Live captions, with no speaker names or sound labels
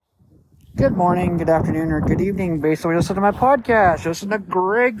Good morning, good afternoon, or good evening, based on what you listen to my podcast. Listen to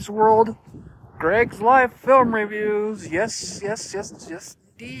Greg's World, Greg's Live Film Reviews. Yes,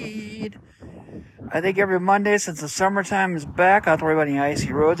 indeed. I think every Monday since the summertime is back, I don't have to worry about any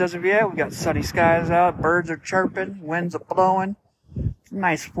icy roads as of yet. We got sunny skies out, birds are chirping, winds are blowing. It's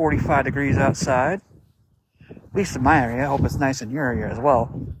nice 45 degrees outside. At least in my area. I hope it's nice in your area as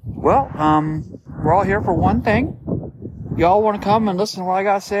well. Well, we're all here for one thing. Y'all want to come and listen to what I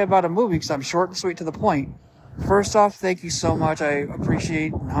got to say about a movie, because I'm short and sweet to the point. First off, thank you so much. I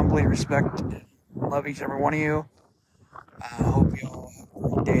appreciate and humbly respect and love each and every one of you. I hope you all have a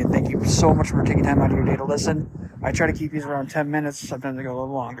great day, and thank you so much for taking time out of your day to listen. I try to keep these around 10 minutes. Sometimes they go a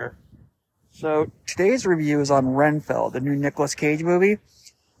little longer. So today's review is on Renfield, the new Nicolas Cage movie.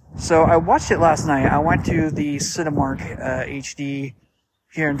 So I watched it last night. I went to the Cinemark HD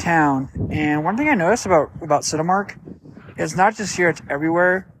here in town, and one thing I noticed about Cinemark, it's not just here, it's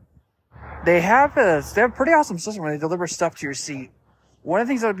everywhere. They have a pretty awesome system where they deliver stuff to your seat. One of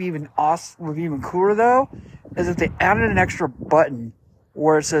the things that would be even cooler though, is if they added an extra button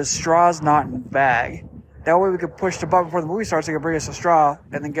where it says straws not in bag. That way we could push the button before the movie starts, they could bring us a straw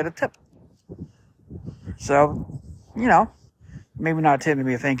and then get a tip. So, maybe not a tip,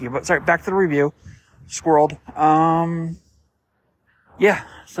 maybe a thank you. But sorry, back to the review. Squirreled. Yeah,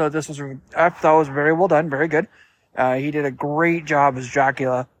 so I thought it was very well done, very good. He did a great job as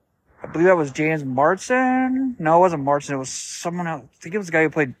Dracula. I believe that was James Marsden. No, it wasn't Marsden. It was someone else. I think it was the guy who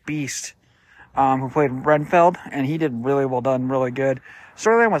played Beast, who played Renfield, and he did really well done, really good.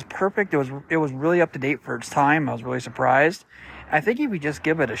 Storyline was perfect. It was really up to date for its time. I was really surprised. I think if you just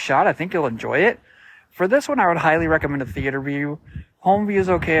give it a shot, I think you'll enjoy it. For this one, I would highly recommend a theater view. Home view is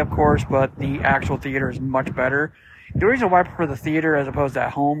okay, of course, but the actual theater is much better. The reason why I prefer the theater as opposed to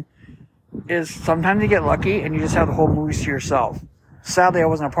at home is sometimes you get lucky and you just have the whole movie to yourself. Sadly, I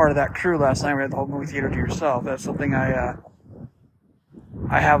wasn't a part of that crew last night. We had the whole movie theater to yourself. That's something I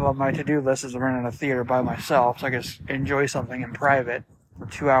have on my to-do list, is to rent in a theater by myself so I can just enjoy something in private for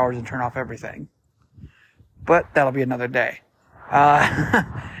 2 hours and turn off everything. But that'll be another day.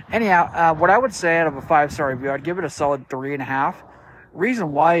 Anyhow, what I would say out of a 5-star review, I'd give it a solid 3.5.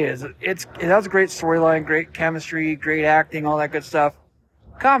 Reason why is it has a great storyline, great chemistry, great acting, all that good stuff.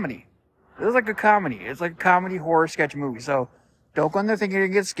 Comedy. It was like a comedy. It's like a comedy horror sketch movie. So don't go in there thinking you're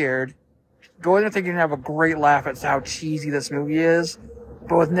going to get scared. Go in there thinking you're going to have a great laugh at how cheesy this movie is.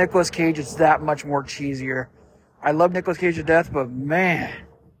 But with Nicolas Cage, it's that much more cheesier. I love Nicolas Cage to death, but man,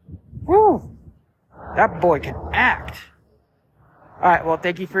 whoo, that boy can act. All right, well,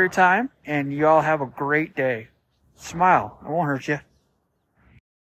 thank you for your time, and you all have a great day. Smile. It won't hurt you.